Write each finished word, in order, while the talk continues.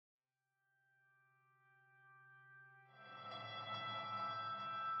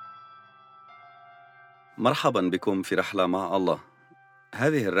مرحبا بكم في رحلة مع الله.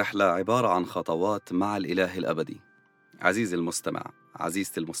 هذه الرحلة عبارة عن خطوات مع الإله الأبدي. عزيزي المستمع،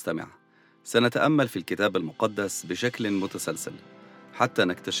 عزيزتي المستمع، سنتأمل في الكتاب المقدس بشكل متسلسل حتى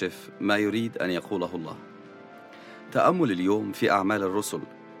نكتشف ما يريد أن يقوله الله. تأمل اليوم في اعمال الرسل،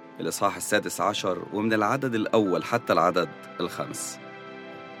 الإصحاح 16 ومن العدد الأول حتى العدد 5.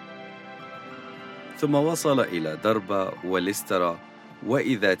 ثم وصل إلى دربة وليسترا،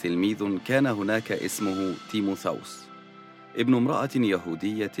 وإذا تلميذ كان هناك اسمه تيموثاوس، ابن امرأة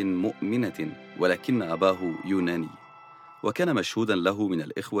يهودية مؤمنة ولكن أباه يوناني، وكان مشهودا له من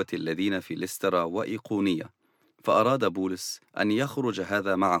الإخوة الذين في ليسترا وإيقونية. فأراد بولس أن يخرج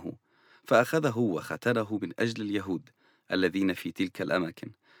هذا معه، فأخذه وختنه من أجل اليهود الذين في تلك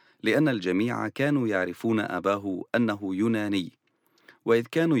الأماكن، لأن الجميع كانوا يعرفون أباه أنه يوناني. وإذ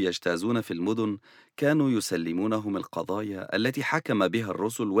كانوا يجتازون في المدن كانوا يسلمونهم القضايا التي حكم بها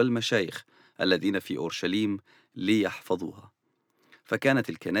الرسل والمشايخ الذين في أورشليم ليحفظوها. فكانت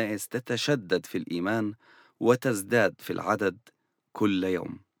الكنائس تتشدد في الإيمان وتزداد في العدد كل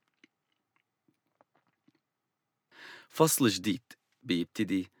يوم. فصل جديد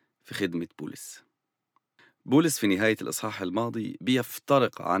بيبتدي في خدمة بولس. بولس في نهاية الإصحاح الماضي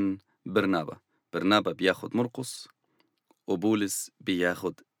بيفترق عن برنابا بياخد مرقس، وبولس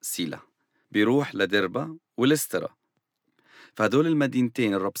بياخد سيلا، بيروح لدربة وليسترا. فهدول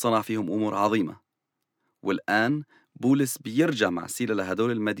المدينتين الرب صنع فيهم أمور عظيمة، والآن بولس بيرجع مع سيلا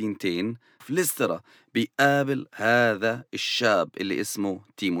لهدول المدينتين. في ليسترا بيقابل هذا الشاب اللي اسمه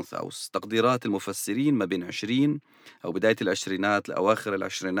تيموثاوس. تقديرات المفسرين ما بين 20 أو بداية العشرينات لأواخر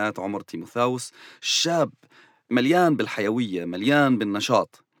العشرينات عمر تيموثاوس. شاب مليان بالحيوية، مليان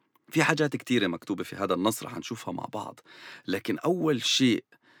بالنشاط. في حاجات كتيرة مكتوبة في هذا النص رح نشوفها مع بعض، لكن أول شيء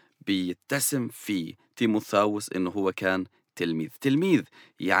بيتسم في تيموثاوس إنه هو كان تلميذ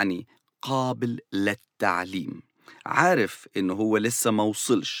يعني قابل للتعليم، عارف إنه هو لسه ما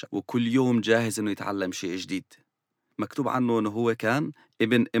وصلش وكل يوم جاهز إنه يتعلم شيء جديد. مكتوب عنه إنه هو كان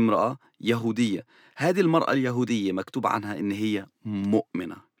ابن امرأة يهودية. هذه المرأة اليهودية مكتوب عنها إن هي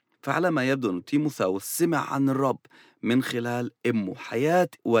مؤمنة. فعلى ما يبدو أن تيموثاوس سمع عن الرب من خلال أمه. حياة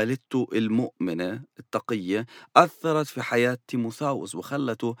والدته المؤمنة التقية أثرت في حياة تيموثاوس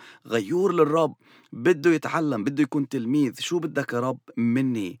وخلته غيور للرب، بده يتعلم، بده يكون تلميذ. شو بدك يا رب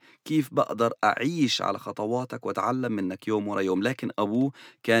مني؟ كيف بقدر أعيش على خطواتك وأتعلم منك يوم ورا يوم؟ لكن أبوه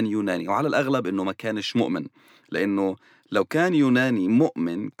كان يوناني، وعلى الأغلب أنه ما كانش مؤمن، لأنه لو كان يوناني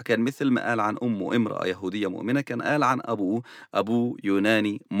مؤمن كان مثل ما قال عن أمه امرأة يهودية مؤمنة، كان قال عن أبوه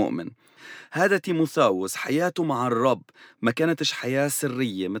يوناني مؤمن. هذا تيموثاوس حياته مع الرب ما كانتش حياة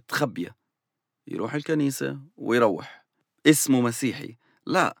سرية متخبية، يروح الكنيسة ويروح اسمه مسيحي.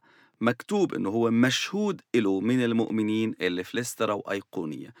 لا، مكتوب إنه هو مشهود له من المؤمنين اللي في ليسترا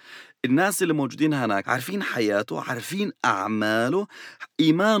وأيقونية. الناس اللي موجودين هناك عارفين حياته، عارفين أعماله.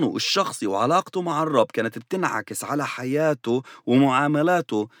 إيمانه الشخصي وعلاقته مع الرب كانت بتنعكس على حياته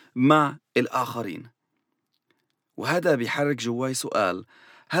ومعاملاته مع الآخرين. وهذا بيحرك جواي سؤال: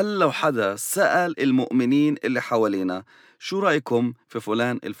 هل لو حدا سأل المؤمنين اللي حوالينا شو رأيكم في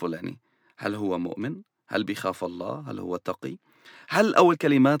فلان الفلاني، هل هو مؤمن؟ هل بيخاف الله؟ هل هو تقي؟ هل أول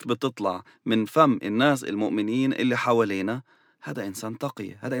كلمات بتطلع من فم الناس المؤمنين اللي حوالينا هذا إنسان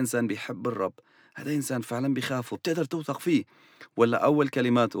تقي، هذا إنسان بيحب الرب، هذا إنسان فعلا بيخافه بتقدر توثق فيه؟ ولا أول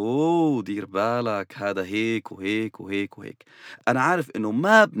كلمات أوه دير بالك هذا هيك وهيك وهيك وهيك؟ أنا عارف إنه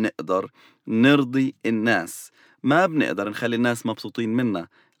ما بنقدر نرضي الناس، ما بنقدر نخلي الناس مبسوطين منا،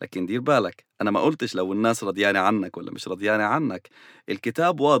 لكن دير بالك أنا ما قلتش لو الناس رضيانة عنك ولا مش رضيانة عنك.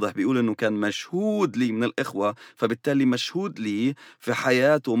 الكتاب واضح بيقول إنه كان مشهود لي من الإخوة، فبالتالي مشهود لي في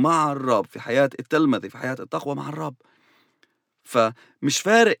حياته مع الرب، في حياة التلمذة، في حياة التقوى مع الرب. فمش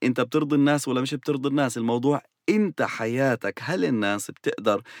فارق أنت بترضي الناس ولا مش بترضي الناس، الموضوع أنت حياتك. هل الناس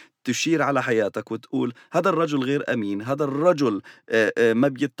بتقدر تشير على حياتك وتقول هذا الرجل غير أمين، هذا الرجل ما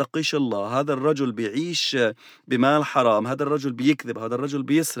بيتقيش الله، هذا الرجل بيعيش بمال حرام، هذا الرجل بيكذب، هذا الرجل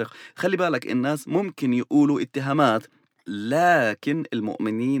بيسرق؟ خلي بالك الناس ممكن يقولوا اتهامات، لكن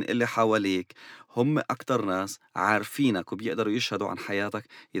المؤمنين اللي حواليك هم أكتر ناس عارفينك وبيقدروا يشهدوا عن حياتك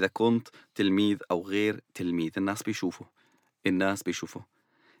إذا كنت تلميذ أو غير تلميذ. الناس بيشوفوا.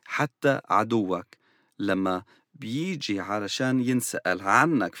 حتى عدوك لما بيجي علشان ينسأل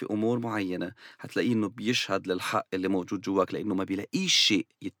عنك في أمور معينة هتلاقيه إنه بيشهد للحق اللي موجود جواك، لأنه ما بيلاقيش شيء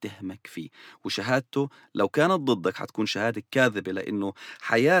يتهمك فيه. وشهادته لو كانت ضدك حتكون شهادة كاذبة، لأنه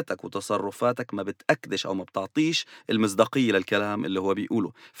حياتك وتصرفاتك ما بتأكدش أو ما بتعطيش المصداقية للكلام اللي هو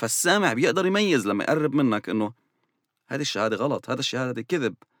بيقوله. فالسامع بيقدر يميز لما يقرب منك إنه هذه الشهادة غلط، هذا الشهادة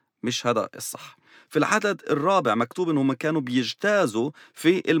كذب، مش هذا الصح. في العدد الرابع مكتوب إنهم كانوا بيجتازوا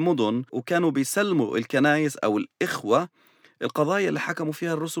في المدن وكانوا بيسلموا الكنائس أو الإخوة القضايا اللي حكموا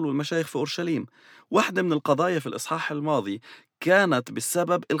فيها الرسل والمشايخ في أورشليم. واحدة من القضايا في الإصحاح الماضي كانت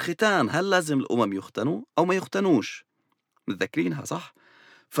بسبب الختان. هل لازم الأمم يختنوا أو ما يختنوش؟ متذكرينها صح؟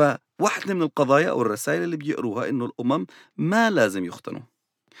 فواحدة من القضايا أو الرسائل اللي بيقروها إنه الأمم ما لازم يختنوا،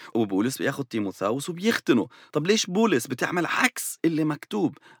 وبولس بياخد تيموثاوس وبيختنوا. طب ليش بولس بتعمل عكس اللي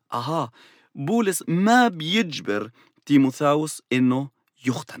مكتوب؟ بولس ما بيجبر تيموثاوس إنه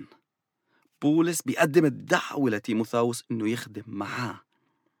يختن. بولس بيقدم الدعوة لتيموثاوس إنه يخدم معاه.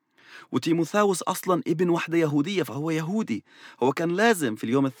 وتيموثاوس أصلا ابن واحدة يهودية، فهو يهودي. هو كان لازم في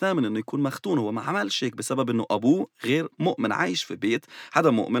اليوم الثامن إنه يكون مختون. هو ما عملش هيك بسبب إنه أبوه غير مؤمن، عايش في بيت حدا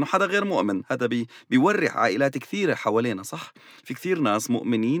مؤمن وحدا غير مؤمن. هذا بيورح عائلات كثيرة حوالينا صح؟ في كثير ناس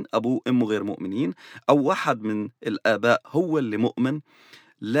مؤمنين أبوه وأمه غير مؤمنين، أو واحد من الآباء هو اللي مؤمن.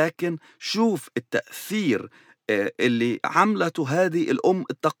 لكن شوف التأثير اللي عملته هذه الأم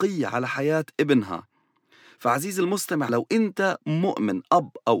التقية على حياة ابنها. فعزيز المستمع، لو أنت مؤمن أب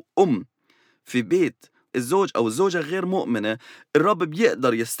أو أم في بيت الزوج أو الزوجة غير مؤمنة، الرب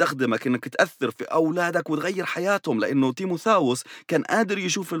بيقدر يستخدمك إنك تأثر في أولادك وتغير حياتهم. لأنه تيموثاوس كان قادر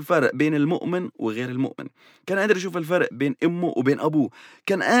يشوف الفرق بين المؤمن وغير المؤمن، كان قادر يشوف الفرق بين أمه وبين أبوه،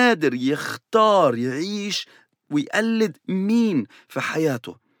 كان قادر يختار يعيش ويقلد مين في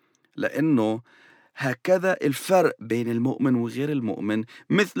حياته. لأنه هكذا الفرق بين المؤمن وغير المؤمن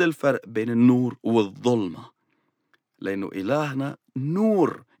مثل الفرق بين النور والظلمة، لأنه إلهنا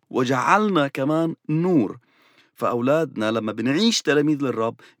نور وجعلنا كمان نور. فأولادنا لما بنعيش تلاميذ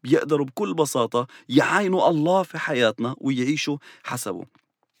للرب بيقدروا بكل بساطة يعاينوا الله في حياتنا ويعيشوا حسبه.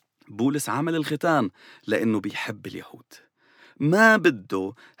 بولس عمل الختان لأنه بيحب اليهود، ما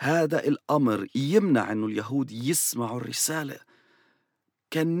بده هذا الأمر يمنع أنه اليهود يسمعوا الرسالة.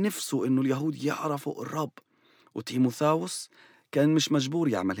 كان نفسه أنه اليهود يعرفوا الرب. وتيموثاوس كان مش مجبور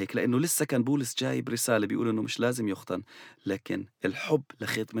يعمل هيك، لأنه لسه كان بولس جايب رسالة بيقول أنه مش لازم يختن، لكن الحب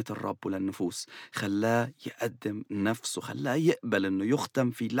لخدمة الرب وللنفوس خلاه يقدم نفسه، خلاه يقبل أنه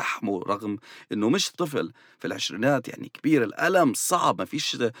يختم في لحمه رغم أنه مش طفل في العشرينات، يعني كبير، الألم صعب، ما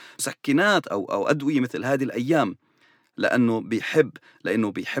فيش مسكنات أو أدوية مثل هذه الأيام، لأنه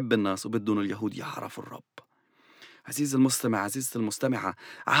بيحب الناس وبدهم اليهود يعرفوا الرب. عزيز المستمع، عزيزة المستمعة،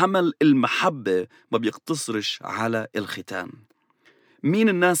 عمل المحبة ما بيقتصرش على الختان. مين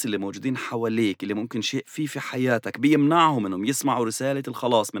الناس اللي موجودين حواليك اللي ممكن شيء في حياتك بيمنعهم انهم يسمعوا رسالة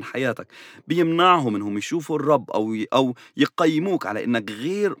الخلاص من حياتك، بيمنعهم انهم يشوفوا الرب أو يقيموك على انك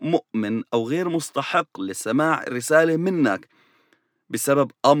غير مؤمن او غير مستحق لسماع الرسالة منك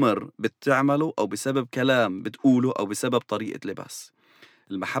بسبب أمر بتعمله أو بسبب كلام بتقوله أو بسبب طريقة لباس؟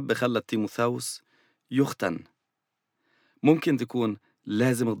 المحبة خلت تيموثاوس يختن. ممكن تكون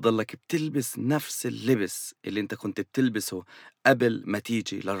لازم تضلك بتلبس نفس اللبس اللي انت كنت بتلبسه قبل ما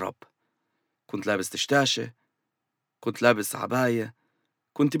تيجي للرب. كنت لابس تشتاشة، كنت لابس عباية،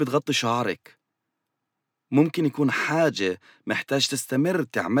 كنت بتغطي شعرك. ممكن يكون حاجة محتاج تستمر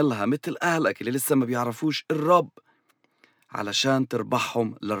تعملها مثل أهلك اللي لسه ما بيعرفوش الرب علشان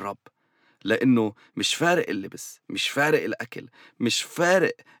تربحهم للرب. لأنه مش فارق اللبس، مش فارق الأكل، مش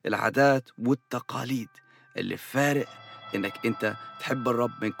فارق العادات والتقاليد. اللي فارق إنك أنت تحب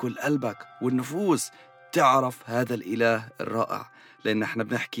الرب من كل قلبك، والنفوس تعرف هذا الإله الرائع. لأن احنا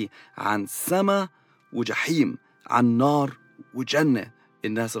بنحكي عن سما وجحيم، عن نار وجنة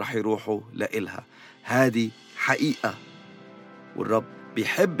الناس رح يروحوا لإلها. هذه حقيقة، والرب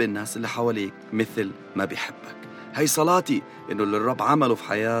بيحب الناس اللي حواليك مثل ما بيحبك. هاي صلاتي إنه اللي الرب عمله في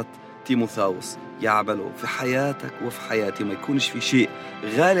حياة تيموثاوس يعمله في حياتك وفي حياتي، ما يكونش في شيء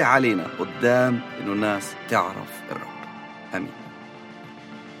غالي علينا قدام إنه الناس تعرف الرب. آمين.